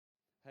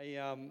Hey,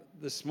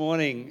 this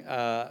morning,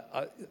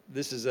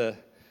 this is a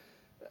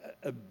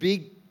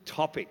big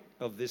topic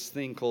of this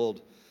thing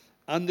called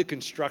under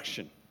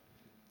construction.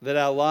 That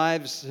our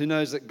lives, who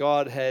knows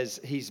that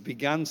He's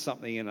begun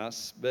something in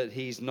us, but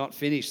He's not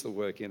finished the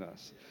work in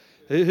us.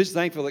 Who's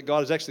thankful that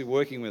God is actually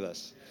working with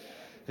us?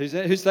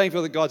 Who's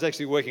thankful that God's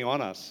actually working on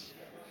us?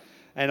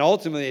 And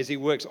ultimately, as He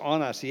works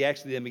on us, He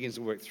actually then begins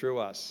to work through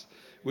us,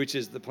 which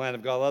is the plan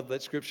of God. I love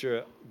that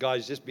scripture.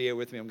 Guys, just bear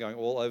with me. I'm going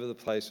all over the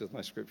place with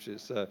my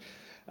scriptures. So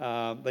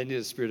they need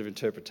a spirit of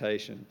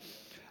interpretation.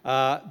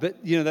 But,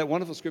 you know, that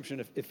wonderful scripture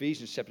in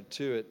Ephesians chapter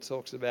 2, it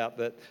talks about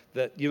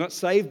that you're not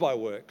saved by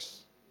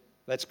works.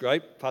 That's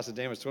great. Pastor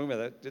Dan was talking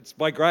about that. It's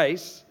by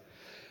grace.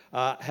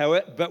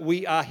 But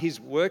we are His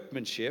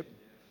workmanship,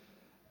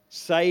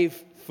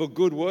 saved for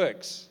good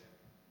works.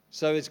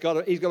 So He's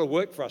got a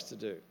work for us to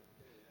do.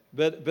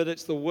 But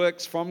it's the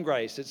works from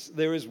grace.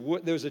 There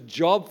is a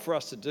job for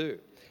us to do.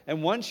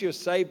 And once you're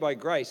saved by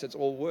grace, it's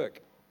all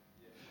work.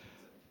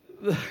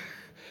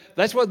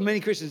 That's what many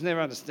Christians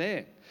never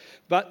understand.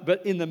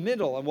 But in the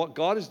middle, and what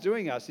God is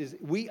doing us is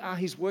we are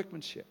His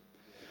workmanship.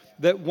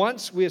 That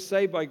once we're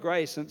saved by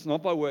grace, and it's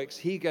not by works,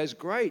 He goes,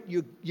 great,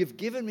 you've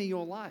given me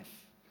your life.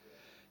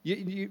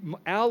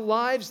 Our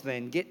lives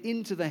then get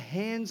into the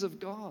hands of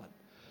God.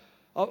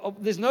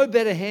 There's no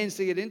better hands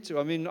to get into.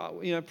 I mean,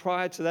 you know,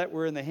 prior to that,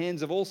 we're in the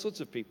hands of all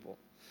sorts of people.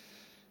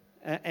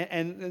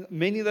 And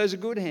many of those are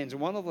good hands,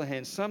 and wonderful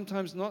hands,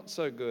 sometimes not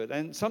so good.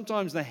 And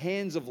sometimes the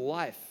hands of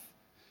life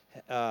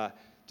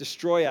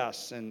destroy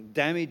us and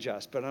damage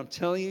us. But I'm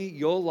telling you,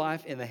 your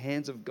life in the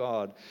hands of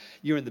God,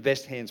 you're in the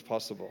best hands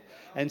possible.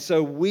 And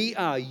so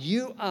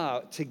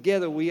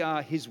together we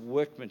are His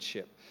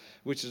workmanship,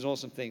 which is an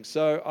awesome thing.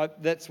 So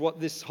that's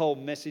what this whole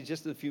message,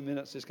 just in a few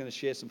minutes, is going to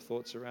share some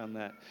thoughts around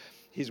that.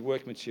 His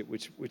workmanship,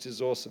 which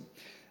is awesome.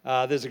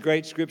 There's a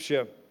great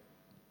scripture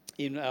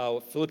in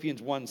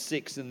Philippians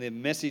 1:6 in the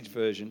Message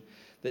version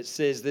that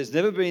says, "There's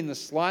never been the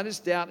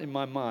slightest doubt in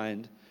my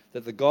mind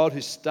that the God who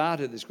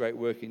started this great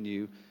work in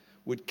you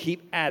would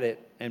keep at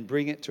it and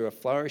bring it to a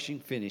flourishing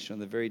finish on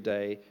the very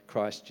day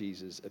Christ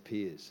Jesus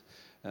appears."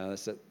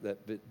 That's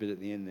that bit at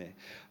the end there.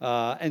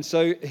 And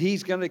so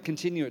He's going to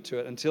continue it to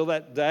it until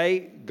that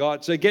day.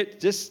 God, so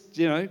just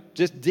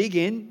dig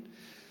in,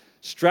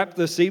 strap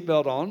the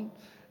seatbelt on,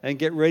 and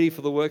get ready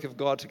for the work of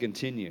God to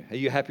continue. Are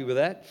you happy with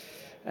that?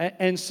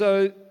 And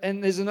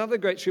there's another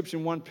great scripture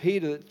in 1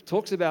 Peter that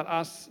talks about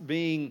us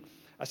being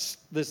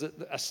there's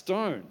a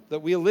stone, that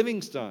we are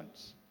living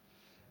stones.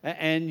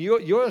 And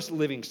you're a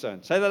living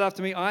stone. Say that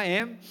after me. I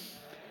am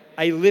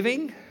a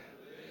living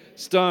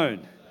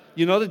stone.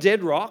 You're not a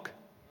dead rock,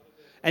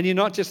 and you're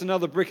not just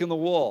another brick in the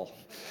wall.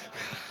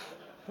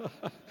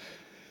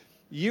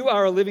 You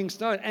are a living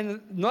stone. And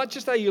not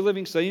just are you a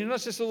living stone, you're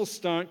not just a little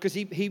stone, because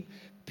he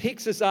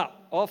picks us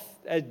up off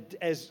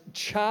as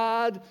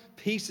charred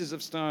pieces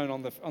of stone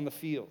on the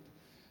field.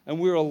 And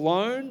we're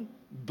alone,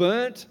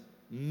 burnt,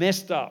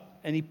 messed up.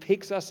 And He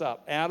picks us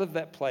up out of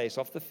that place,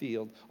 off the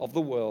field of the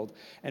world,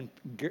 and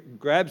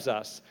grabs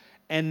us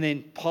and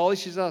then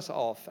polishes us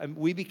off. And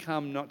we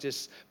become not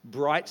just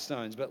bright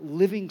stones, but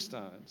living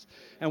stones.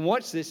 And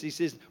watch this. He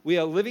says, we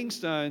are living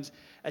stones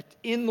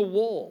in the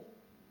wall,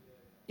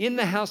 in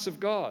the house of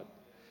God.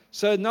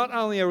 So not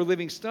only are we a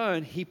living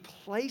stone, He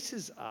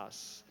places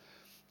us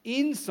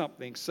in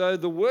something. So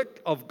the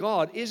work of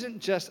God isn't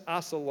just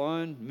us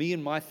alone, me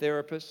and my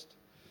therapist,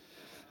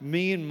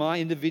 me and my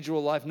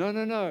individual life.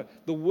 No.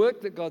 The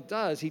work that God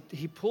does, He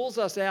pulls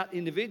us out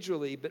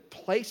individually, but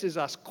places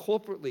us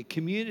corporately,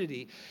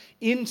 community,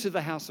 into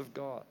the house of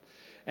God.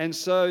 And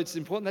so it's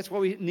important. That's why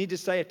we need to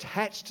stay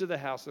attached to the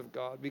house of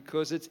God,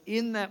 because it's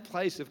in that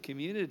place of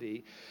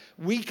community.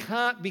 We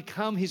can't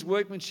become His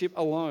workmanship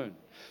alone.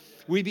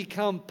 We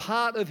become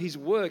part of His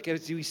work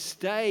as we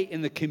stay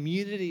in the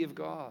community of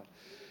God.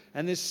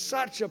 And there's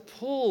such a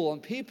pull on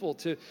people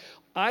to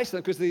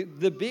isolate, because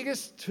the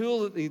biggest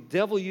tool that the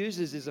devil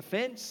uses is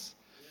offense,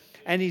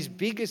 and his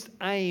biggest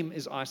aim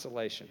is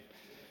isolation.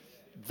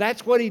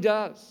 That's what he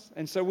does.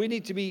 And so we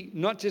need to be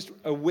not just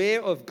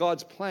aware of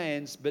God's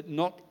plans, but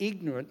not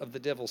ignorant of the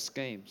devil's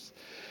schemes.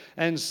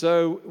 And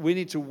so we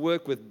need to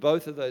work with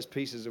both of those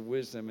pieces of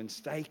wisdom and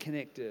stay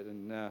connected.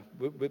 And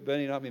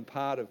Bernie and I have been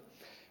part of,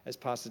 as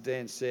Pastor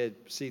Dan said,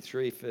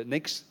 C3 for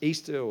next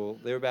Easter or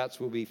thereabouts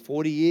will be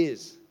 40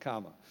 years,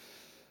 Karma.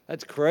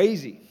 That's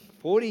crazy.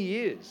 40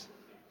 years.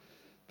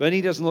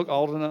 Bernie doesn't look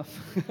old enough.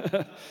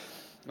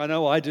 I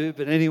know I do,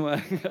 but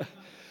anyway.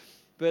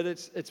 But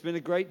it's been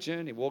a great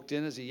journey. Walked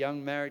in as a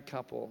young married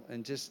couple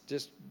and just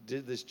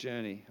did this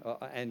journey.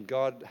 And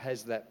God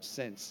has that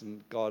sense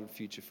and God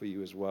future for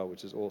you as well,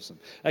 which is awesome.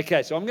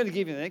 Okay, so I'm going to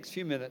give you the next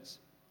few minutes.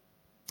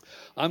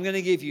 I'm going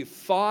to give you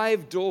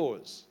 5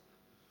 doors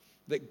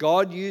that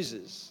God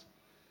uses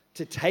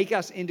to take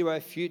us into our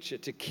future,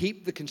 to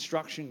keep the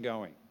construction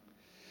going.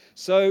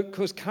 So,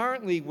 because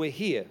currently we're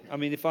here. I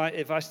mean, if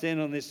I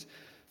stand on this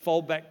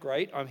fold back,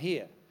 great, I'm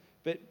here.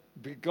 But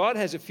God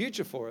has a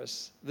future for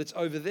us that's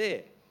over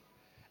there.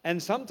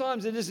 And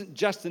sometimes it isn't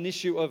just an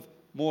issue of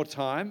more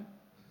time.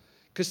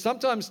 Because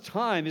sometimes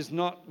time is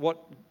not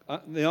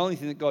the only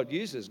thing that God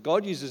uses.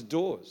 God uses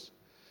doors.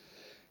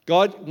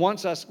 God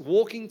wants us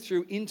walking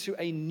through into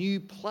a new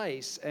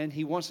place, and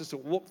he wants us to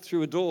walk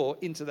through a door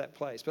into that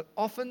place. But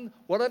often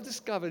what I've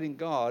discovered in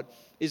God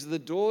is the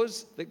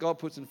doors that God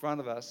puts in front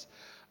of us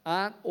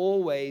aren't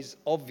always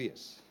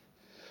obvious,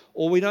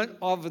 or we don't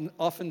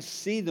often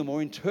see them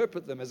or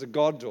interpret them as a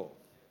God door.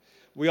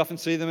 We often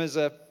see them as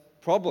a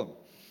problem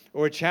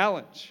or a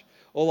challenge,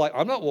 or like,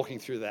 I'm not walking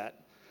through that.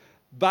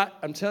 But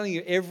I'm telling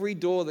you, every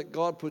door that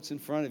God puts in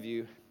front of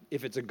you,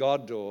 if it's a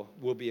God door,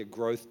 will be a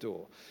growth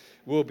door,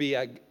 will be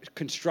a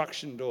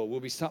construction door,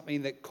 will be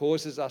something that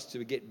causes us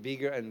to get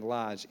bigger and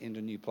large into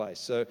a new place.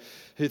 So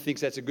who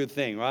thinks that's a good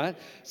thing, right?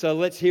 So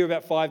let's hear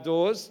about 5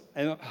 doors.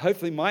 And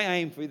hopefully my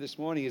aim for you this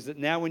morning is that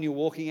now when you're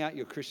walking out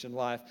your Christian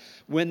life,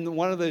 when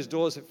one of those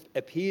doors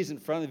appears in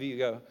front of you, you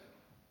go,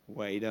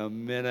 wait a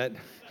minute.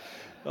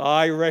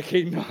 I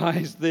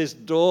recognize this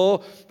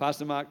door.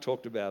 Pastor Mark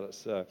talked about it.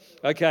 So,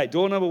 okay,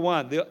 door number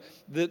 1,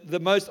 the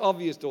most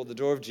obvious door, the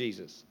door of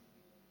Jesus.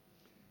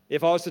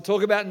 If I was to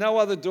talk about no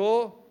other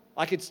door,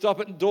 I could stop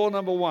at door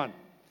number 1.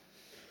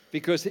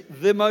 Because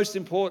the most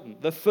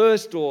important, the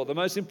first door, the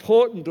most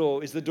important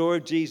door is the door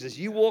of Jesus.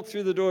 You walk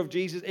through the door of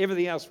Jesus,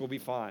 everything else will be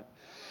fine.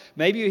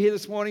 Maybe you're here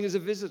this morning as a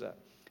visitor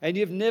and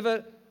you've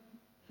never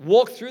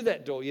walked through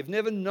that door. You've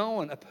never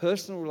known a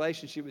personal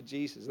relationship with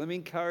Jesus. Let me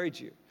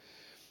encourage you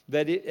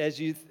that as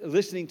you're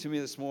listening to me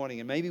this morning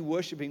and maybe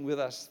worshiping with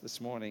us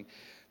this morning,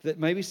 that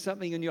maybe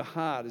something in your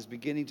heart is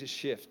beginning to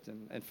shift.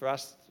 And for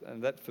us,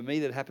 and that for me,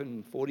 that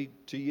happened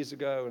 42 years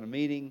ago in a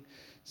meeting,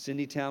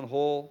 Sydney Town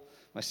Hall.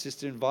 My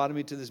sister invited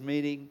me to this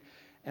meeting,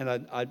 and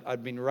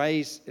I'd been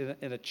raised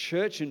in a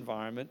church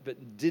environment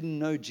but didn't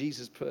know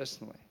Jesus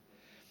personally.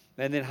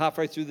 And then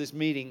halfway through this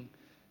meeting,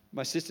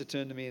 my sister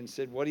turned to me and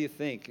said, "What do you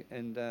think?"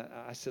 And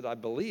I said, "I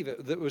believe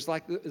it." It was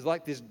like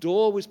this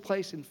door was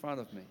placed in front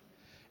of me,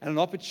 and an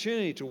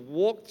opportunity to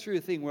walk through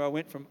a thing where I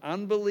went from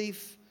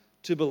unbelief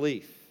to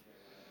belief.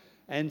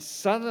 And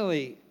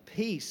suddenly,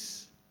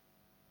 peace,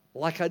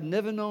 like I'd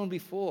never known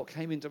before,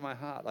 came into my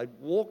heart. I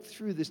walked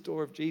through this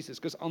door of Jesus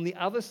because on the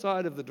other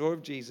side of the door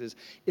of Jesus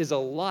is a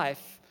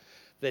life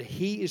that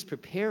he is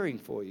preparing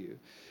for you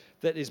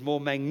that is more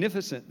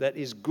magnificent, that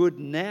is good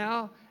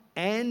now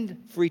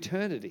and for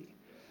eternity.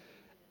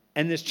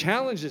 And there's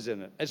challenges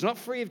in it. It's not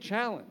free of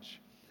challenge.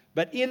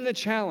 But in the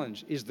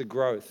challenge is the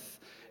growth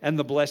and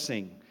the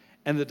blessing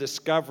and the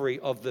discovery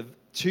of the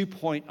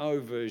 2.0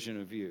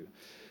 version of you.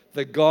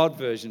 The God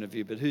version of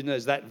you, but who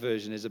knows, that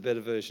version is a better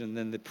version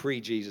than the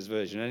pre-Jesus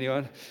version.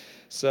 Anyone?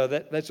 So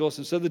that's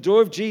awesome. So the door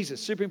of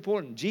Jesus, super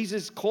important.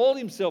 Jesus called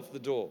himself the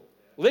door,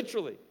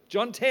 literally.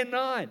 John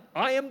 10:9,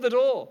 I am the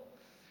door.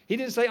 He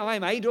didn't say I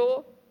am a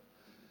door.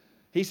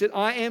 He said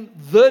I am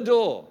the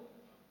door.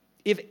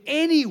 If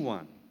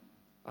anyone,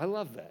 I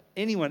love that,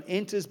 anyone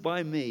enters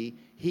by me,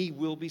 he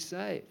will be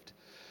saved.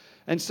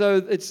 And so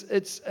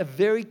it's a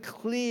very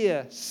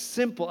clear,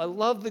 simple, I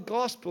love the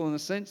gospel in the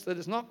sense that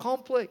it's not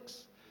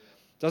complex.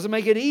 Doesn't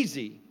make it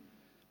easy,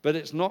 but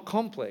it's not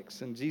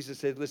complex. And Jesus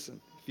said, listen,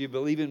 if you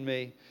believe in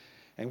me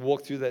and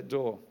walk through that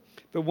door.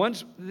 But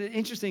the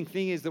interesting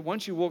thing is that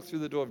once you walk through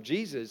the door of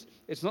Jesus,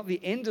 it's not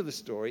the end of the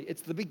story,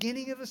 it's the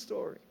beginning of the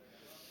story.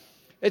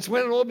 It's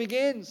when it all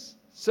begins.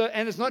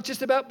 And it's not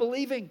just about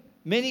believing.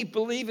 Many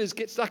believers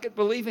get stuck at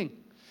believing.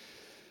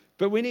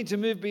 But we need to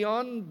move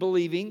beyond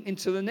believing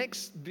into the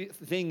next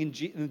thing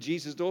in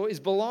Jesus' door is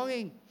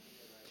belonging.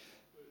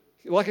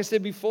 Like I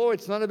said before,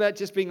 it's not about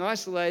just being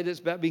isolated, it's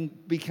about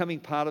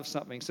becoming part of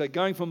something. So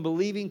going from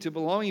believing to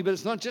belonging, but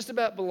it's not just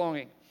about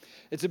belonging,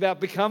 it's about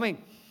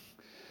becoming.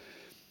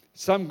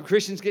 Some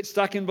Christians get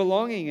stuck in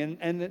belonging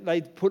and they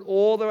put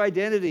all their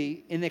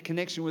identity in their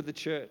connection with the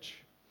church.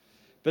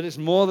 But it's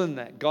more than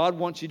that. God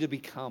wants you to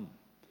become.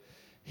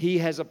 He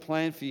has a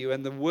plan for you,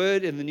 and the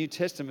word in the New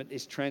Testament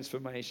is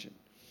transformation.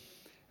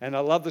 And I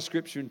love the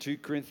scripture in 2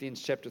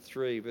 Corinthians chapter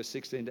 3, verse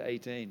 16 to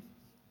 18.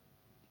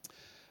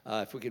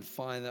 If we can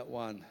find that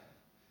one,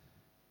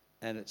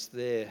 and it's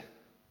there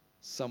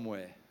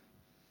somewhere.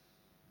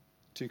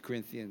 2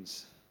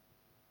 Corinthians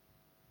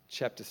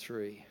chapter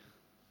 3.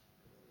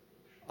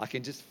 I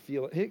can just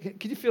feel it.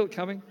 Can you feel it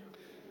coming?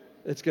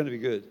 It's going to be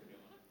good.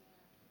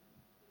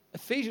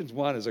 Ephesians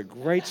 1 is a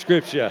great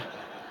scripture.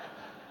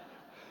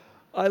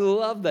 I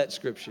love that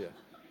scripture.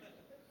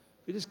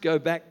 If we just go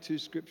back 2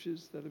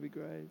 scriptures, that'll be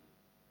great.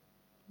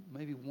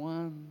 Maybe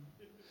one.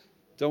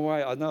 Don't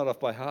worry, I know it off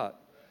by heart.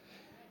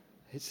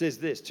 It says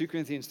this, 2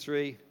 Corinthians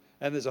 3,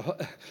 and there's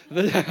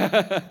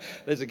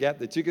a gap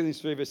there. 2 Corinthians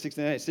 3, verse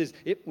 16 and 8. It says,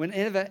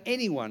 whenever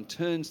anyone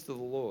turns to the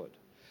Lord,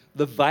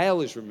 the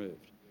veil is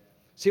removed.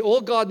 See, all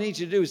God needs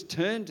you to do is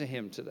turn to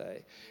him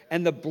today.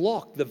 And the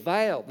block, the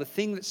veil, the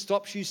thing that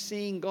stops you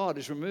seeing God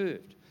is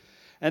removed.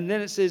 And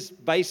then it says,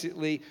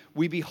 basically,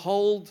 we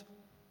behold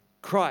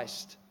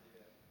Christ.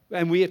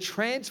 And we are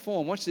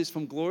transformed, watch this,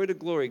 from glory to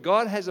glory.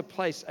 God has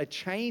a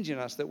change in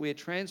us that we are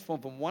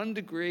transformed from one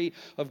degree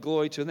of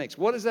glory to the next.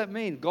 What does that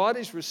mean? God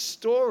is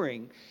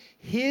restoring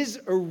his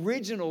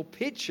original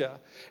picture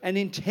and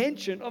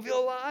intention of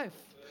your life.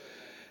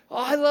 Oh,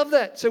 I love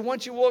that. So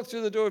once you walk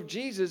through the door of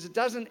Jesus, it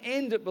doesn't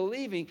end at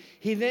believing.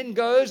 He then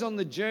goes on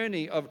the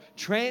journey of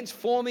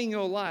transforming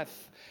your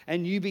life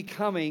and you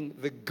becoming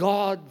the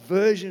God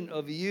version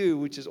of you,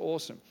 which is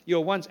awesome. You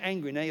were once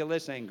angry, now you're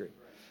less angry.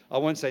 I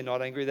won't say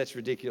not angry, that's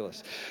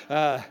ridiculous.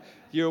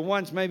 You were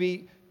once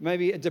maybe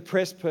a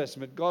depressed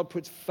person, but God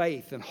puts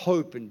faith and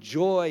hope and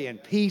joy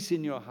and peace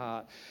in your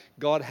heart.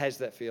 God has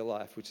that for your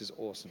life, which is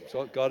awesome.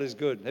 So God is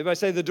good. Everybody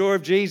say the door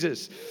of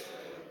Jesus.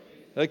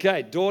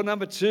 Okay, door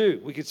number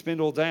 2. We could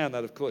spend all day on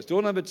that, of course.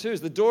 Door number 2 is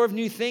the door of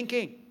new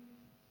thinking.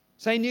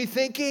 Say new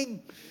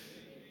thinking.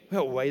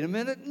 Well, wait a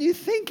minute. New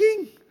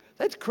thinking?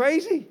 That's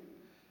crazy.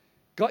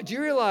 God, do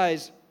you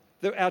realize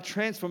that our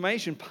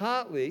transformation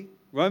partly,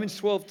 Romans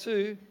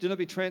 12:2, do not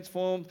be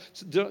transformed,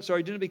 do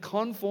not be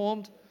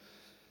conformed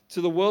to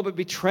the world, but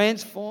be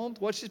transformed.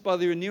 Watch this, by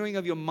the renewing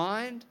of your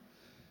mind.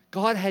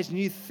 God has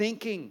new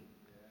thinking.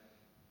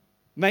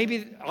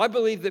 Maybe I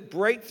believe that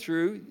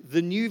breakthrough,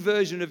 the new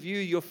version of you,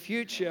 your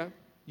future,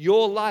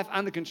 your life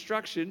under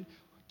construction,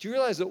 do you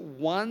realize that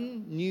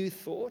one new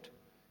thought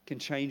can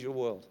change your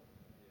world?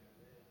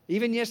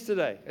 Even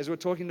yesterday, as we're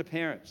talking to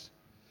parents,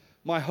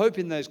 my hope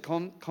in those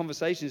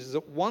conversations is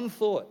that one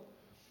thought,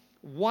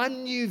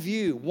 one new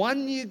view,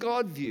 one new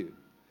God view.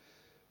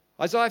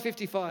 Isaiah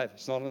 55,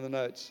 it's not in the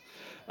notes.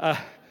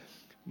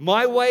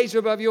 My ways are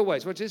above your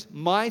ways. Watch this.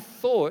 My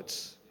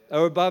thoughts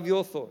are above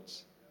your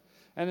thoughts.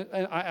 And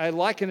I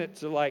liken it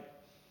to like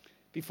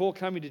before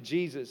coming to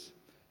Jesus,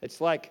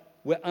 it's like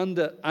we're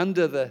under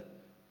the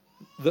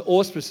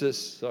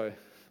auspices, sorry.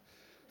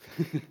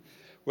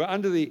 We're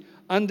under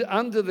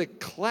the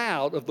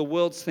cloud of the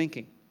world's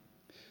thinking.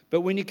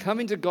 But when you come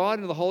into God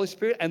and the Holy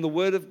Spirit and the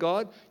Word of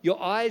God,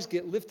 your eyes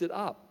get lifted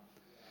up.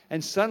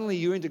 And suddenly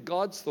you're into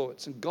God's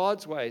thoughts and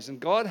God's ways. And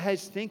God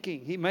has thinking.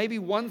 He maybe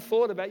one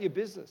thought about your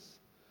business,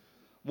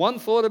 one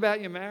thought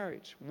about your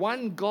marriage,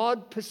 one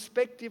God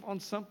perspective on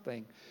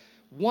something.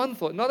 One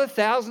thought, not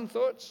 1,000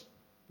 thoughts.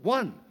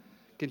 One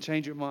can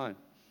change your mind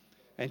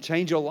and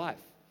change your life.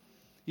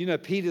 You know,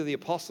 Peter the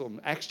apostle in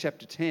Acts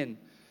chapter 10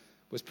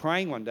 was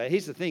praying one day.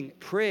 Here's the thing.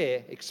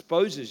 Prayer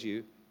exposes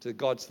you to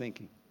God's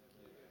thinking.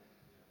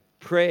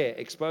 Prayer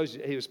exposes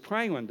you. He was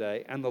praying one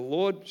day and the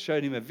Lord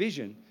showed him a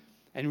vision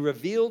and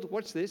revealed,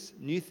 watch this,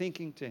 new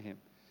thinking to him.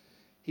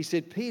 He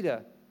said,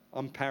 Peter,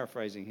 I'm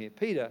paraphrasing here,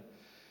 Peter,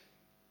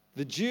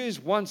 the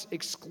Jews once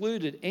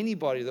excluded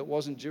anybody that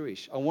wasn't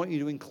Jewish. I want you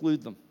to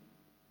include them.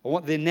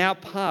 They're now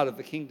part of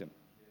the kingdom.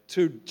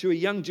 To a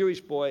young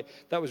Jewish boy,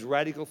 that was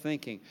radical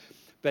thinking.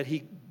 But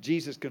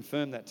Jesus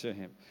confirmed that to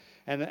him.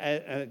 And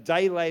a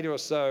day later or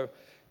so,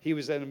 he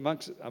was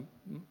amongst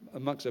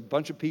a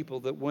bunch of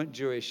people that weren't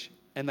Jewish,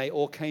 and they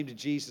all came to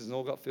Jesus and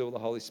all got filled with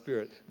the Holy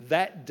Spirit.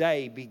 That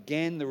day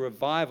began the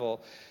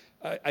revival,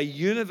 a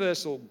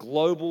universal,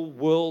 global,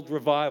 world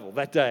revival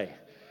that day.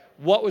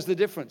 What was the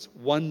difference?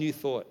 One new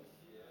thought.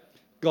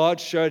 God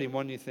showed him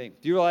one new thing.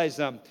 Do you realize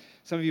some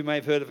of you may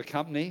have heard of a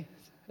company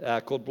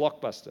called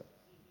Blockbuster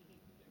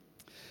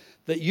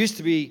that used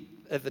to be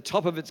at the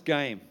top of its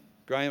game.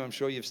 Graham, I'm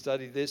sure you've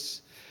studied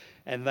this.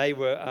 And they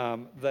were,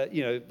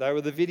 they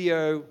were the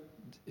video.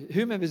 Who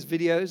remembers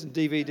videos and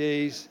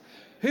DVDs?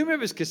 Who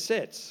remembers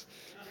cassettes?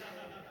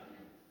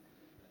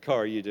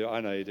 Corey, you do.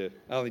 I know you do.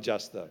 Only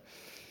just though.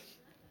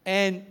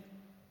 And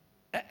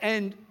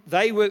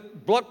they were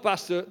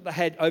Blockbuster. They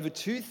had over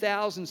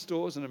 2,000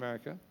 stores in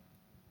America.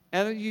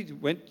 And you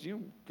rented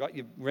your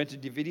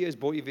videos,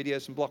 bought your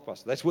videos from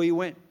Blockbuster. That's where you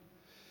went.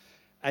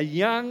 A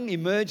young,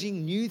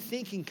 emerging, new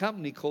thinking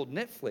company called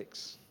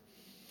Netflix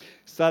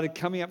started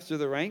coming up through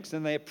the ranks,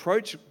 and they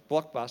approached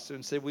Blockbuster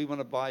and said, we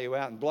want to buy you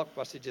out. And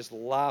Blockbuster just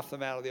laughed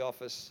them out of the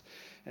office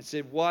and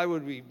said, why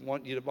would we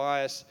want you to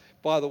buy us?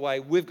 By the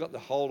way, we've got the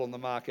hold on the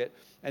market.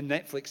 And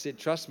Netflix said,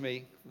 trust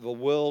me, the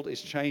world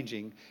is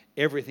changing.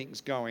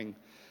 Everything's going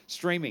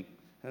streaming.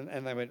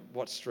 And they went,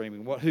 what's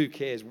streaming? Who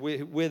cares?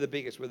 We're the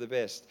biggest. We're the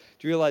best.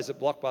 Do you realize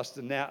that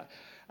Blockbuster now,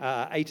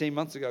 18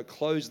 months ago,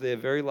 closed their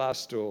very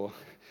last store?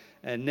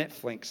 And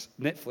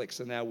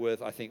Netflix are now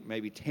worth, I think,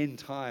 maybe 10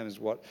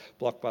 times what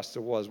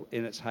Blockbuster was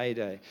in its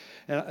heyday.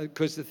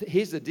 Because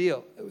here's the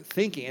deal,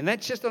 thinking, and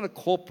that's just on a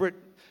corporate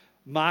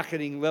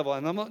marketing level,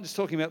 and I'm not just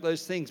talking about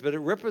those things, but it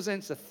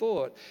represents a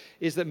thought,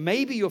 is that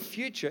maybe your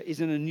future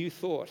is in a new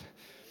thought.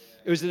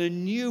 It was in a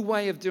new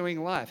way of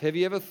doing life. Have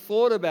you ever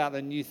thought about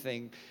a new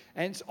thing?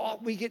 And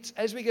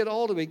as we get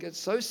older, we get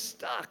so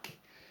stuck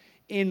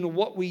in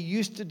what we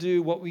used to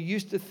do, what we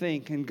used to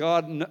think, and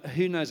God,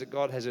 who knows that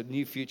God has a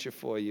new future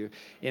for you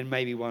in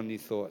maybe one new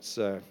thought.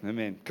 So,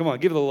 amen. Come on,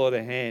 give the Lord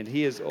a hand.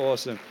 He is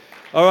awesome.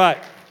 All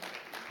right.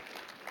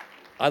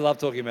 I love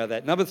talking about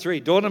that.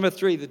 Door number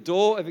three, the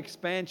door of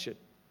expansion.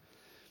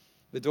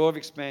 The door of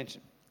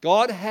expansion.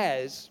 God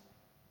has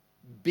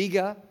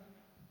bigger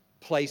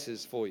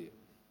places for you.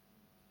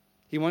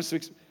 He wants to...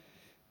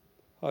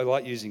 I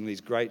like using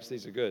these greats.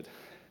 These are good.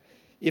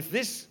 If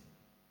this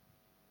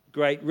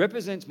great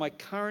represents my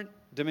current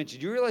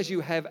dimension, do you realize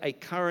you have a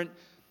current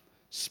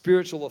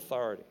spiritual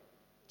authority?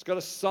 It's got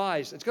a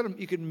size.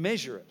 You can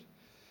measure it.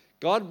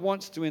 God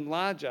wants to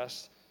enlarge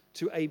us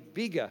to a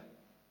bigger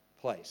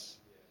place.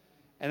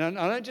 And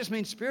I don't just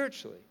mean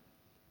spiritually.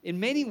 In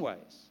many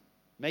ways.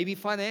 Maybe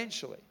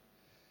financially.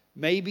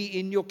 Maybe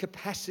in your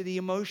capacity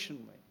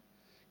emotionally.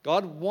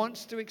 God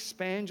wants to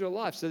expand your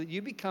life so that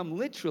you become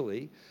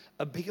literally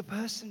a bigger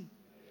person.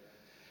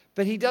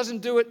 But he doesn't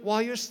do it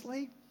while you're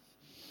asleep.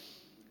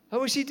 I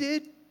wish he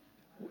did.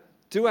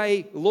 Do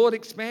a Lord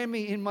expand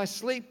me in my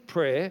sleep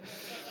prayer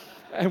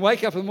and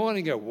wake up in the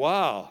morning and go,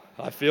 wow,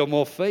 I feel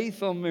more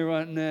faith on me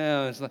right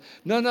now. It's like,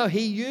 no,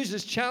 he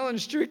uses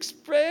challenge to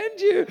expand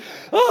you.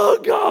 Oh,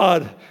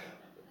 God.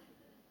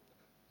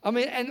 I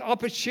mean, and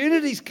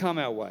opportunities come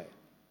our way.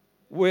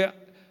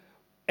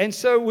 And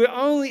so we're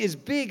only as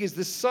big as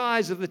the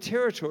size of the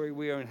territory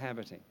we are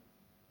inhabiting.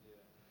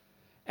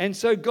 And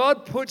so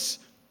God puts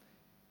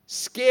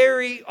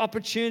scary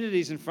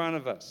opportunities in front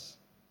of us,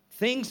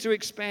 things to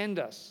expand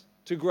us,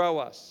 to grow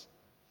us.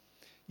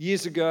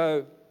 Years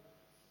ago,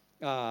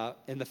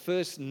 in the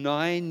first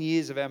 9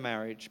 years of our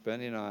marriage,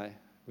 Bernie and I,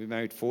 we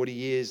married 40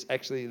 years.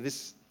 Actually,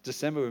 this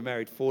December, we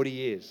married 40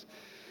 years.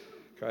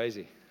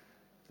 Crazy.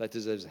 That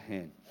deserves a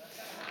hand.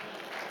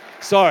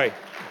 Sorry,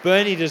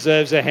 Bernie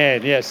deserves a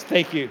hand. Yes,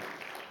 thank you.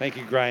 Thank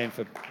you, Graham,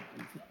 for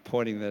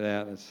pointing that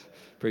out.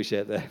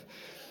 Appreciate that.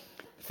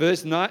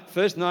 First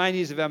 9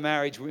 years of our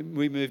marriage,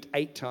 we moved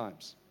 8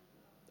 times.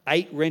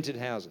 8 rented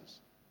houses.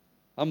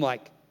 I'm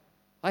like,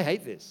 I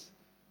hate this.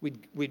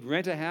 We'd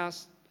rent a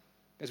house,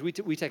 because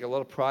we take a lot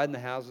of pride in the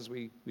houses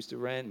we used to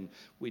rent, and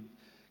we'd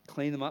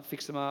clean them up,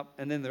 fix them up,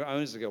 and then the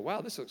owners would go,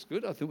 wow, this looks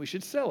good. I think we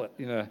should sell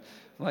it.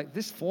 Like,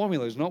 this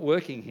formula is not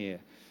working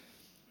here.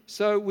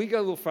 So we got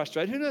a little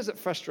frustrated. Who knows that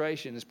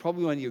frustration is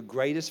probably one of your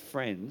greatest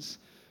friends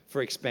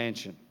for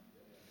expansion?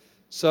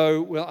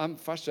 So, well, I'm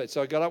frustrated.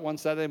 So I got up one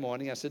Saturday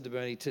morning. I said to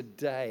Bernie,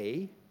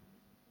 today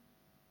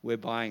we're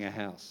buying a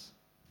house.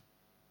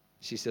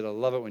 She said, I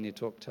love it when you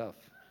talk tough.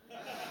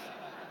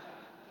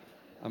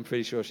 I'm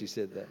pretty sure she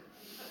said that.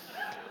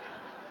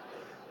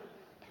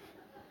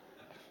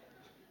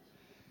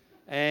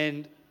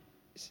 And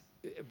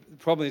the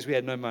problem is we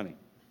had no money.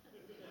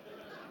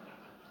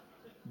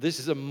 This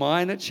is a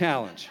minor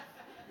challenge.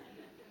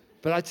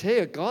 But I tell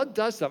you, God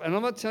does stuff. And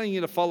I'm not telling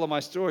you to follow my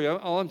story.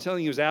 All I'm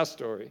telling you is our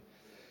story.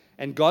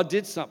 And God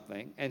did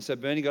something. And so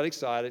Bernie got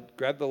excited,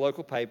 grabbed the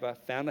local paper,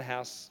 found a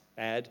house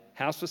ad,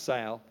 house for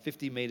sale,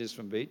 50 meters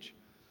from beach.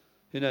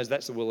 Who knows,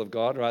 that's the will of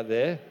God right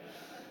there.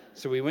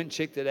 So we went and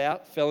checked it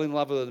out, fell in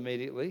love with it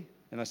immediately.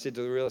 And I said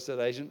to the real estate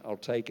agent, I'll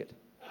take it.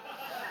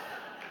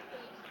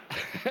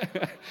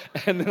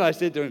 And then I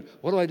said to him,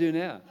 what do I do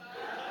now?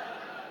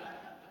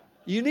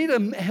 You need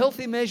a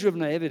healthy measure of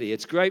naivety.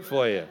 It's great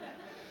for you.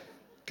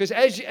 Because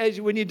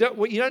when you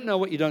don't know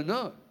what you don't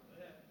know.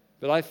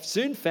 But I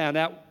soon found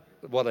out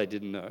what I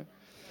didn't know.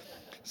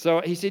 So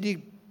he said,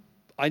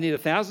 I need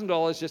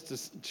 $1,000 just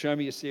to show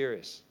me you're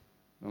serious.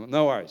 I'm like,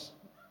 no worries.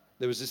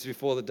 There was this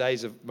before the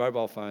days of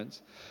mobile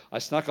phones. I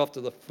snuck off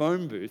to the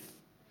phone booth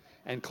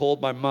and called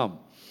my mum.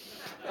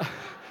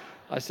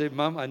 I said,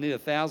 Mum, I need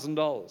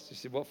 $1,000. She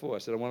said, what for? I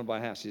said, I want to buy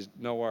a house. She said,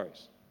 no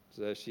worries.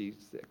 So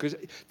because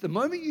the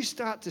moment you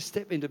start to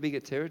step into bigger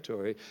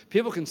territory,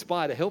 people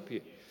conspire to help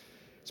you,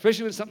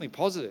 especially with something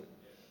positive.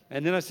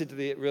 And then I said to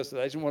the real estate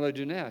agent, what do I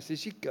do now? I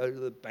said, you go to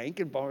the bank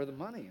and borrow the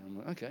money. I'm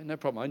like, okay, no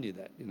problem. I knew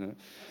that,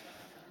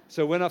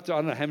 So I went up to, I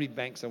don't know how many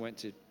banks I went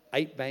to,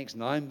 8 banks,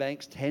 9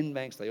 banks, 10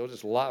 banks. They all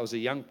just laughed. I was a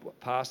young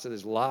pastor. They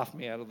just laughed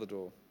me out of the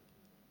door.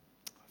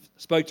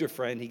 Spoke to a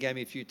friend. He gave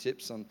me a few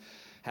tips on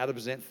how to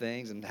present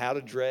things and how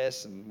to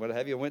dress and what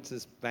have you. I went to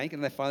this bank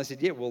and they finally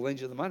said, yeah, we'll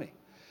lend you the money.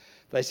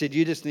 They said,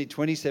 you just need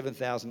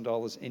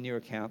 $27,000 in your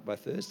account by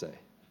Thursday.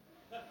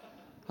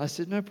 I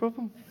said, no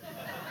problem.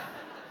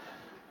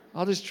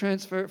 I'll just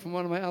transfer it from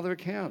one of my other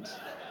accounts.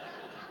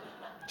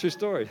 True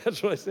story.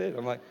 That's what I said.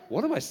 I'm like,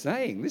 what am I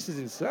saying? This is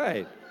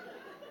insane.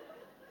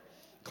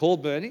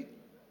 Called Bernie. Do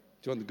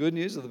you want the good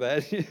news or the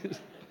bad news?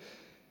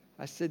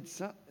 I said,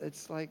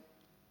 it's like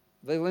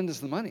they lend us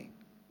the money.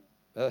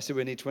 I said,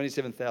 we need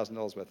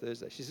 $27,000 by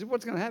Thursday. She said,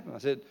 what's going to happen? I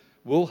said,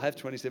 we'll have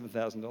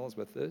 $27,000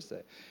 by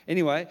Thursday.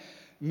 Anyway,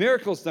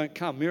 miracles don't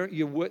come.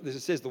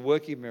 It says the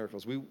working of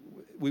miracles.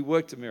 We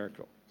worked a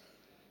miracle.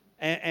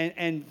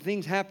 And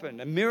things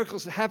happen. And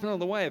miracles happen on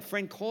the way. A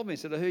friend called me and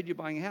said, I heard you're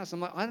buying a house. I'm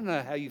like, I don't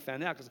know how you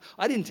found out because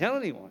I didn't tell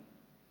anyone.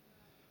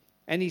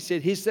 And he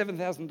said, here's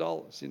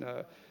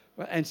 $7,000,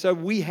 And so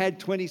we had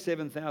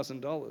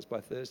 $27,000 by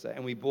Thursday.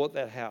 And we bought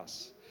that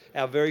house,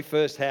 our very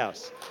first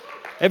house.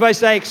 Everybody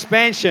say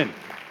expansion.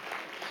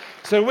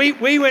 So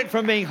we went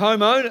from being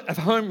home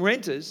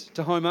renters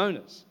to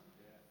homeowners.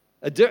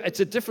 It's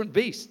a different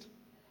beast.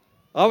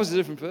 I was a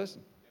different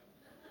person.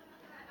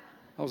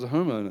 I was a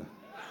homeowner.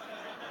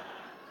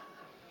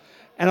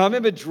 And I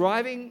remember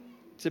driving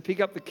to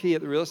pick up the key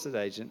at the real estate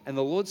agent, and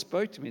the Lord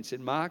spoke to me and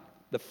said, Mark,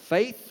 the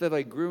faith that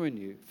I grew in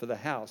you for the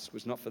house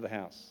was not for the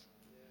house.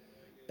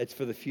 It's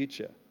for the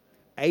future.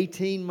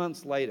 18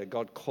 months later,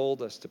 God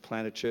called us to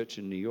plant a church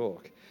in New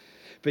York.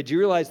 But do you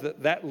realize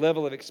that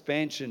level of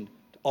expansion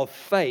of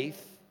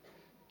faith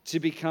to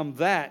become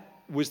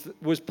that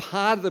was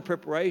part of the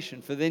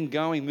preparation for then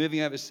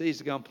moving overseas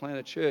to go and plant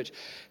a church.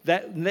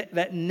 That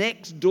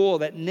next door,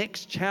 that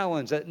next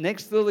challenge, that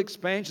next little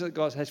expansion that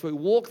God has, we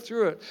walk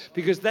through it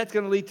because that's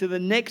going to lead to the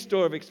next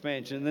door of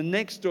expansion, the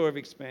next door of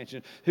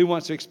expansion. Who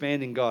wants to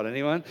expand in God?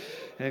 Anyone?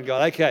 And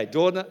God, okay,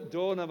 door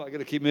number, I've got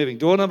to keep moving.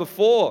 Door number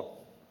 4.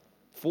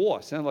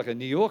 4, sound like a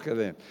New Yorker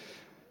then.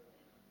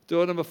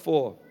 Door number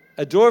 4,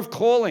 a door of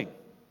calling.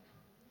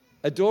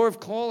 A door of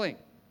calling.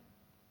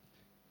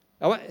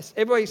 I want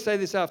everybody say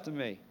this after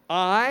me.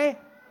 Come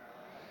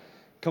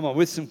on,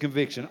 with some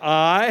conviction.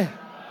 I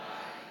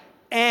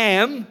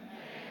am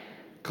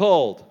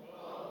called.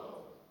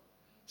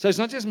 So it's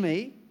not just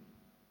me,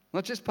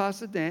 not just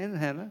Pastor Dan and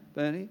Hannah,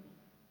 Bernie,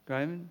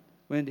 Graham,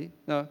 Wendy.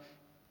 No,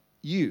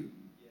 you.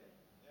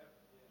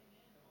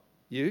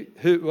 You,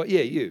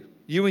 you.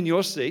 You in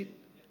your seat,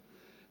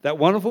 that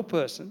wonderful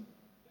person,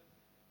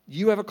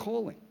 you have a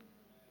calling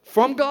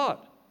from God.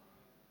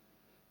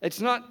 It's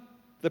not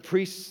the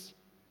priests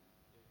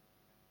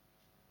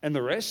and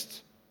the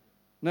rest.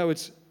 No,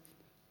 it's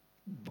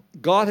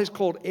God has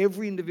called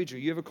every individual.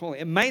 You have a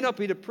calling. It may not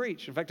be to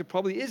preach. In fact, it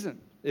probably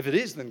isn't. If it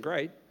is, then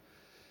great.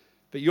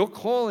 But your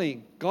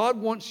calling, God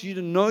wants you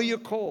to know you're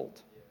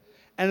called.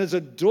 And there's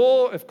a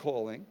door of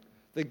calling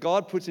that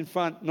God puts in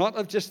front, not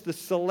of just the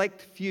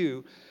select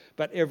few,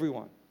 but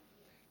everyone.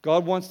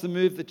 God wants to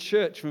move the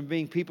church from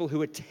being people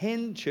who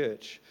attend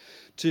church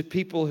to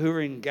people who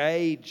are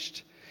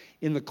engaged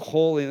in the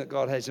calling that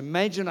God has.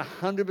 Imagine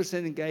 100%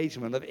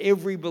 engagement of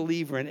every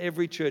believer in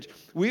every church.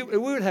 We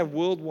would have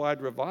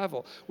worldwide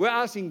revival. We're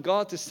asking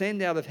God to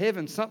send out of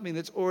heaven something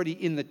that's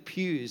already in the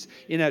pews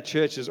in our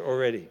churches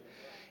already.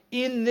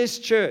 In this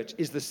church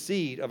is the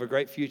seed of a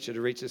great future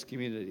to reach this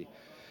community.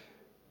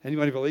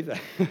 Anybody believe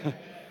that?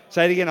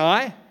 Say it again.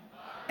 I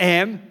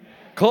am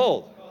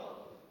called.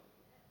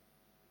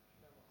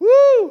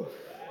 Woo!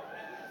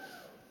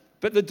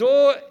 But the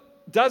door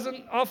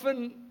doesn't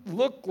often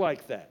look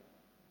like that.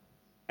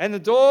 And the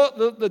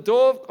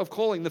door of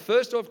calling, the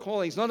first door of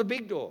calling is not a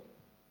big door.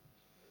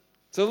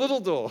 It's a little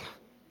door.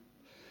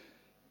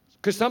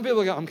 Because some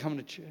people go, I'm coming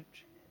to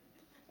church.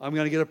 I'm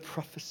going to get a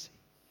prophecy.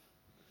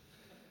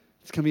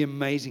 It's going to be an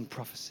amazing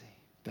prophecy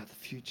about the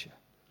future.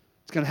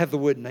 It's going to have the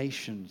word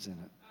nations in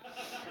it.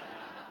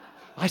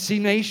 I see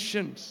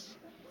nations.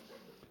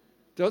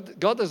 God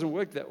doesn't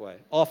work that way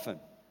often.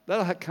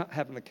 That'll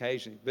happen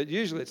occasionally. But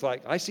usually it's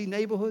like, I see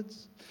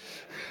neighborhoods.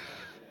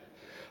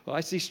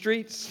 I see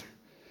streets.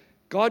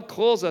 God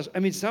calls us. I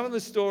mean, some of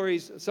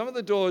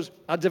the doors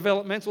are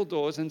developmental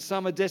doors and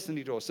some are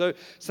destiny doors. So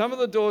some of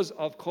the doors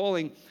of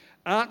calling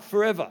aren't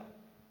forever.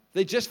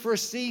 They're just for a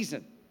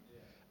season.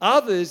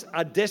 Others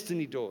are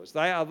destiny doors.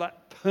 They are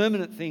like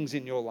permanent things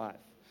in your life.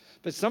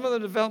 But some of the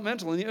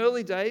developmental, in the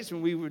early days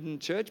when we were in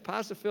church,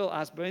 Pastor Phil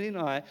asked Bernie and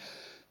I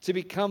to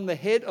become the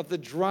head of the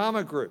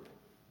drama group.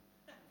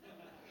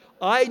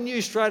 I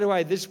knew straight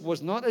away this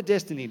was not a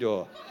destiny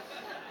door.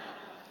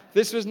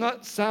 This was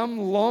not some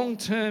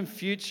long-term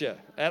future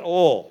at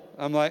all.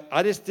 I'm like,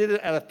 I just did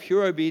it out of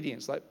pure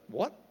obedience. Like,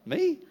 what?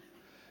 Me?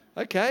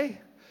 Okay.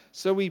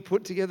 So we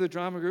put together a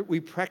drama group. We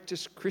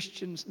practiced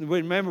Christians.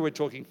 Remember, we're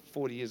talking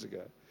 40 years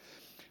ago.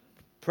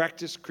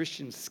 Practiced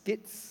Christian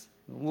skits,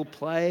 little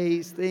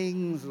plays,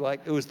 things. Like,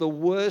 it was the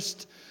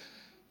worst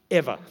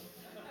ever.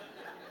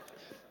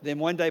 Then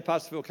one day,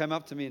 Pastor Phil came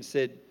up to me and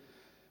said,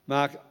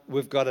 Mark,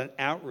 we've got an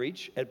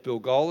outreach at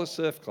Bilgola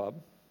Surf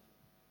Club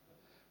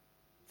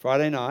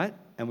Friday night,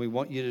 and we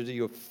want you to do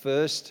your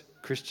first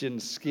Christian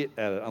skit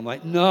at it. I'm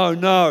like, no,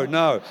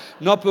 not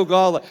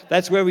Bilgola.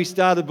 That's where we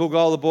started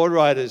Bilgola Board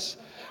Riders.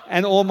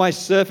 And all my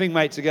surfing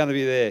mates are going to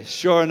be there.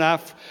 Sure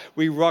enough,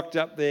 we rocked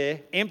up there.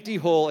 Empty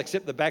hall,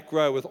 except the back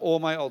row with all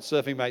my old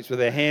surfing mates with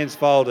their hands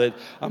folded.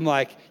 I'm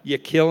like, you're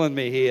killing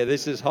me here.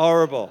 This is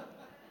horrible.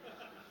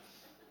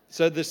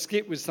 So the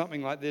skit was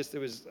something like this.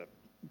 There was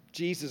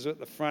Jesus at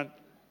the front,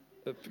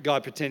 a guy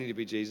pretending to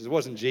be Jesus. It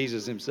wasn't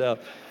Jesus himself.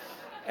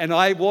 And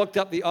I walked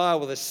up the aisle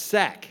with a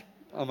sack.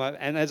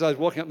 And as I was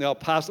walking up the aisle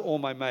past all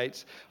my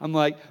mates, I'm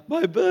like,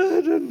 my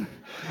burden,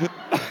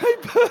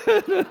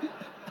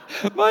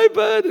 my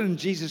burden. And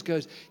Jesus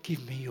goes,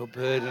 give me your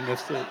burden.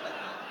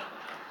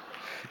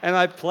 And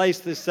I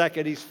placed the sack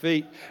at his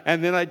feet.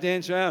 And then I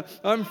danced around.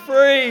 I'm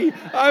free.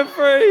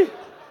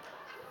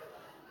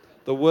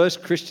 The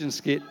worst Christian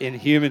skit in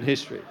human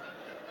history.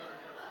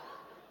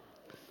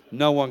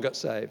 No one got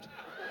saved.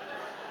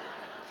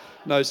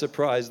 No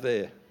surprise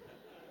there.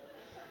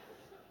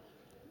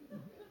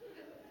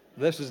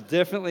 This was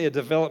definitely a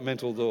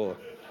developmental door.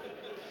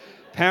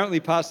 Apparently,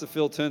 Pastor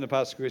Phil turned to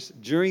Pastor Chris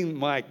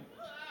during I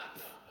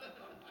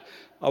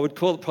would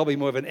call it probably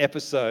more of an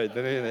episode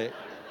than anything.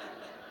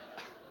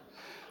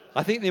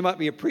 I think there might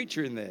be a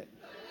preacher in there.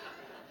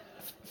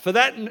 For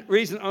that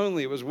reason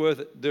only, it was worth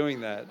it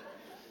doing that.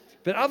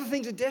 But other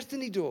things are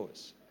destiny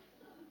doors.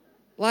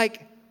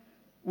 Like,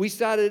 we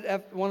started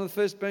one of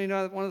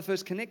the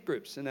first connect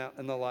groups in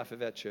the life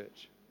of our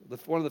church.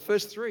 One of the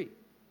first 3.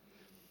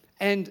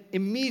 And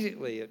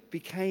immediately it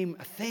became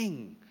a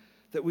thing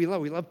that we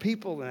love. We love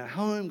people, and our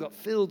home got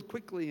filled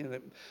quickly,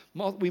 and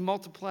we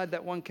multiplied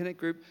that one Connect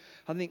group,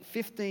 I think,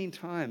 15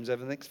 times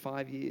over the next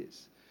 5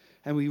 years.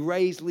 And we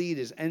raised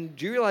leaders. And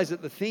do you realize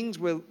that the things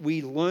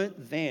we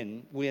learnt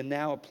then, we are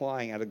now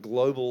applying at a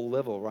global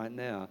level right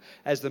now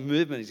as the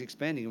movement is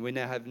expanding. And we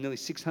now have nearly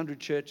 600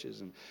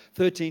 churches and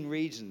 13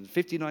 regions,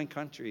 59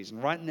 countries.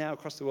 And right now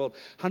across the world,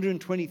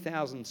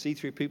 120,000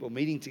 C3 people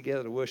meeting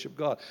together to worship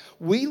God.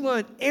 We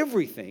learnt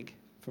everything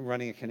from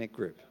running a Connect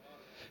group.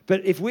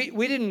 But if we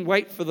didn't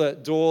wait for the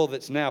door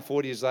that's now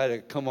 40 years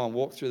later, come on,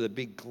 walk through the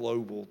big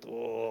global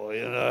door,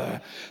 No,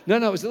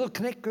 it was a little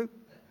Connect group,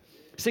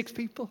 6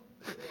 people.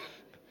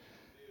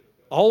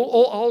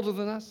 All older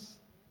than us,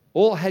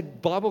 all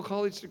had Bible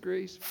college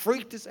degrees,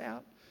 freaked us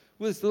out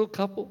with this little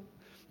couple,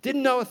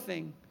 didn't know a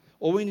thing.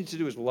 All we need to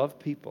do is love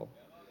people,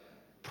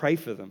 pray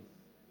for them,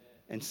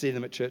 and see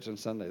them at church on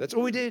Sunday. That's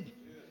all we did.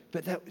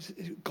 But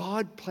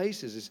God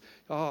places is,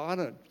 I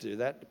don't do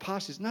that. The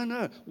pastors,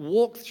 no,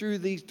 walk through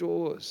these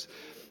doors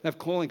of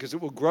calling, because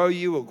it will grow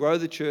you, will grow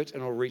the church,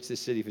 and it will reach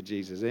this city for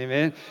Jesus.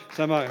 Amen?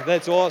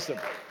 That's awesome.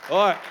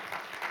 All right,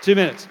 2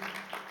 minutes.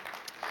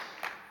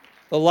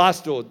 The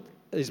last door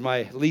is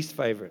my least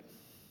favorite,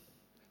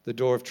 the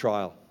door of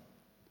trial.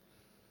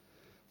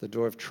 The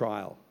door of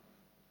trial.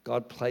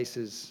 God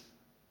places,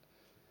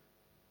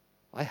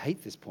 I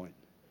hate this point,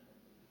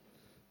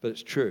 but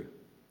it's true.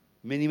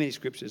 Many, many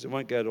scriptures. I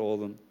won't go to all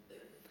of them.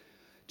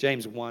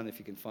 James 1, if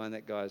you can find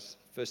that, guys.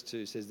 Verse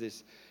 2 says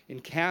this,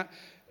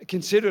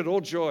 consider it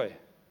all joy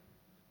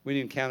when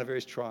you encounter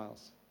various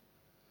trials.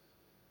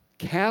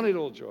 Count it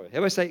all joy. How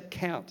do I say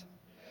count?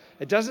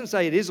 It doesn't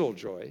say it is all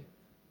joy.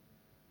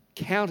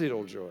 Count it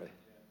all joy.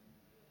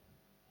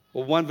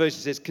 Well, one verse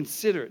says,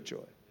 consider it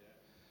joy.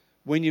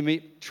 When you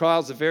meet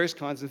trials of various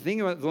kinds, the thing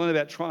to learn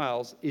about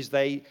trials is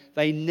they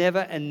never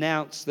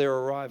announce their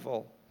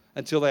arrival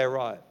until they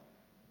arrive.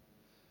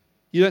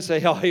 You don't say,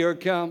 here it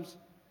comes.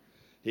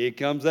 Here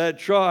comes that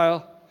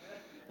trial.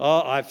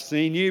 Oh, I've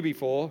seen you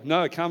before.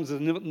 No, it comes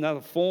in another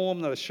form,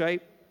 another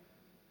shape,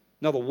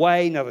 another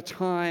way, another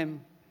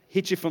time,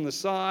 hit you from the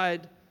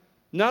side.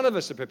 None of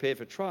us are prepared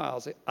for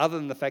trials other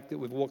than the fact that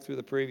we've walked through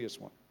the previous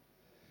one.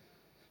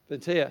 But I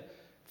tell you,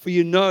 for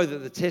you know that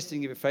the testing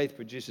of your faith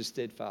produces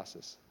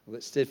steadfastness.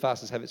 Let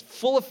steadfastness have its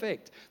full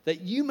effect,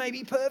 that you may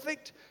be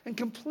perfect and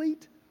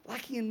complete,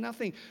 lacking in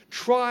nothing.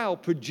 Trial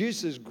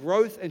produces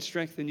growth and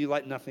strength in you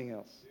like nothing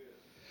else.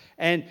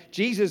 And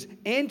Jesus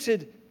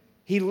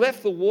he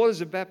left the waters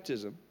of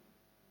baptism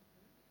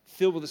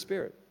filled with the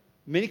Spirit.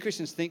 Many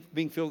Christians think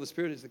being filled with the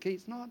Spirit is the key.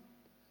 It's not.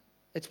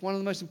 It's one of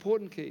the most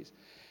important keys.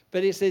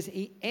 But it says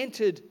he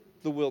entered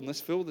the wilderness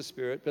filled with the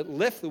Spirit, but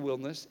left the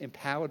wilderness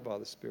empowered by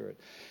the Spirit.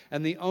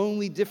 And the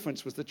only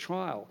difference was the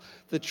trial.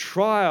 The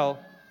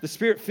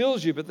Spirit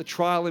fills you, but the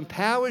trial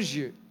empowers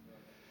you.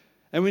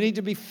 And we need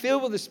to be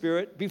filled with the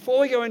Spirit before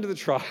we go into the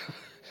trial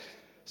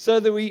so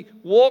that we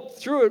walk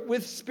through it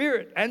with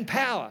Spirit and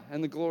power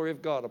and the glory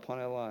of God upon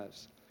our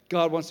lives.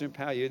 God wants to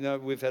empower you. You know,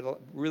 we've had a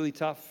really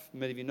tough,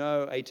 many of you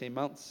know, 18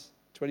 months,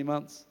 20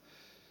 months.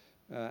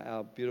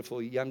 Our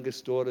beautiful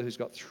youngest daughter, who's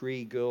got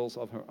 3 girls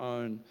of her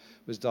own,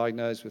 was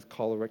diagnosed with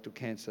colorectal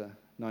cancer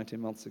 19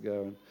 months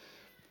ago. And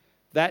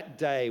that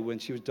day when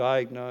she was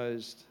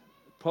diagnosed,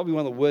 probably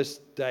one of the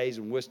worst days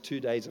and worst 2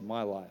 days of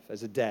my life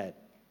as a dad.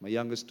 My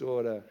youngest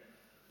daughter,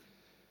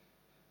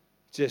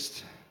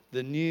 just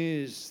the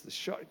news, the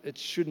shock, it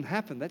shouldn't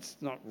happen. That's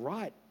not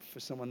right for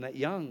someone that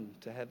young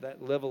to have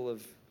that level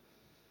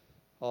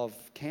of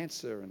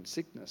cancer and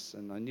sickness.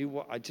 And I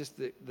knew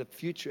the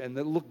future, and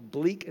it looked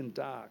bleak and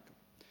dark.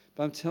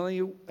 But I'm telling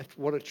you,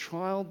 what a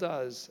trial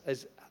does,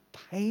 as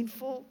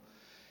painful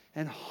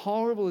and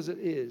horrible as it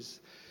is,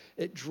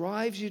 it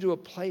drives you to a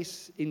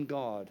place in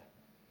God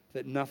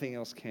that nothing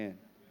else can.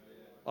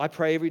 I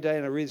pray every day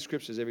and I read the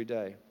scriptures every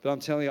day. But I'm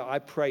telling you, I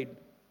prayed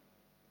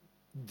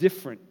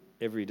different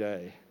every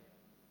day.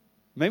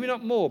 Maybe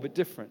not more, but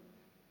different.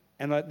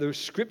 And the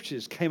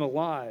scriptures came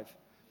alive.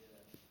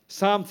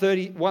 Psalm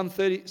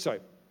 130,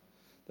 sorry,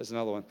 there's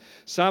another one.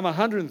 Psalm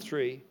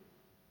 103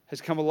 has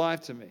come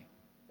alive to me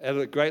at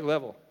a great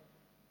level.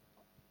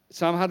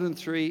 Psalm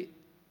 103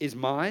 is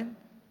mine.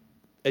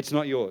 It's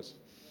not yours.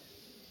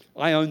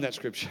 I own that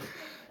scripture.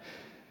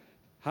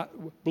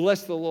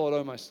 Bless the Lord,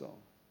 O my soul.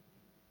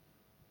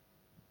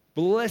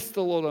 Bless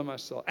the Lord, O my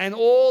soul. And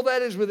all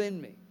that is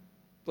within me.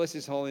 Bless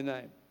his holy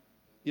name.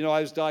 You know,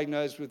 I was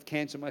diagnosed with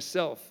cancer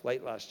myself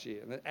late last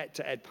year, and had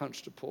to add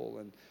punch to pull,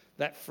 and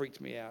that freaked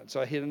me out. So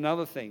I hit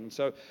another thing.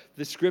 So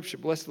the scripture,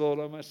 bless the Lord,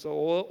 O my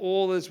soul,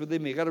 all that is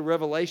within me. I got a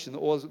revelation that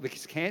all the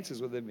cancer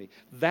is within me.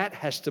 That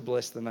has to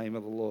bless the name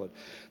of the Lord.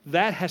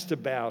 That has to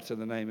bow to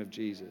the name of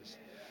Jesus.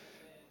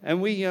 And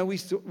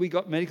we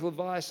got medical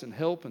advice and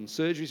help and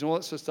surgeries and all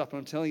that sort of stuff. But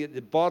I'm telling you, at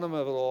the bottom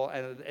of it all,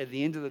 and at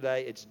the end of the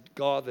day, it's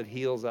God that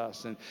heals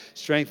us and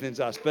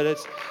strengthens us. But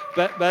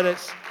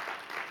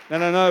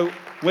and I know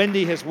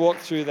Wendy has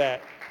walked through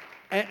that.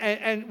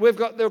 And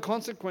there are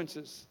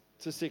consequences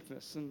to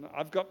sickness. And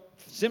I've got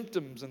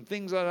symptoms and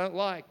things I don't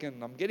like.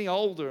 And I'm getting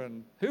older.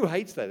 And who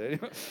hates that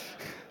anyway?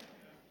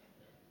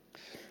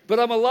 but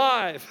I'm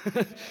alive.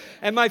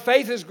 And my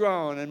faith has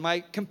grown and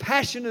my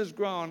compassion has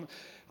grown.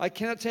 I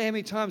cannot tell you how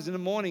many times in the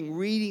morning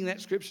reading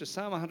that scripture,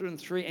 Psalm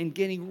 103, and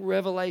getting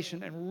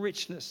revelation and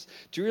richness.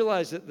 Do you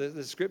realize that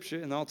the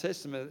scripture in the Old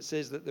Testament that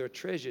says that there are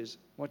treasures,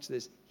 watch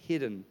this,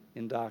 hidden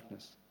in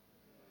darkness?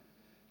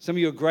 Some of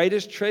your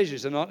greatest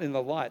treasures are not in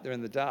the light, they're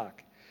in the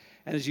dark.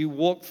 And as you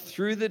walk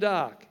through the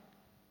dark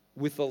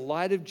with the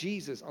light of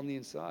Jesus on the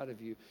inside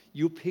of you,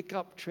 you'll pick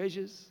up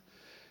treasures.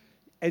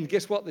 And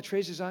guess what? The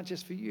treasures aren't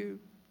just for you.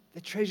 The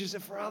treasures are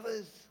for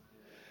others.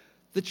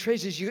 The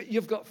treasures,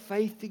 you've got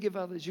faith to give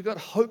others. You've got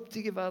hope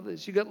to give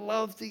others. You've got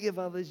love to give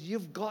others.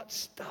 You've got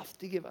stuff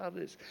to give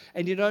others.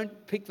 And you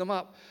don't pick them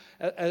up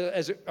on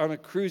a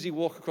cruisy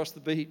walk across the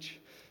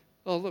beach.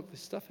 Oh, look,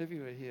 there's stuff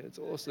everywhere here. It's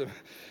awesome.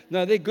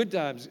 No, they're good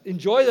times.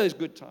 Enjoy those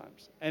good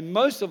times. And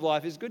most of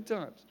life is good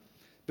times.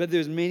 But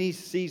there's many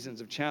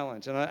seasons of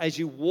challenge. And as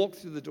you walk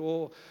through the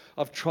door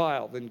of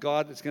trial, then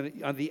God is going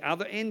to, on the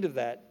other end of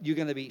that, you're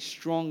going to be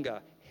stronger,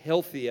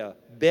 healthier,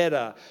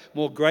 better,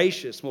 more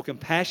gracious, more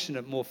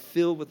compassionate, more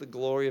filled with the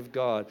glory of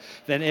God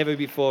than ever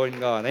before in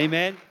God.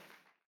 Amen.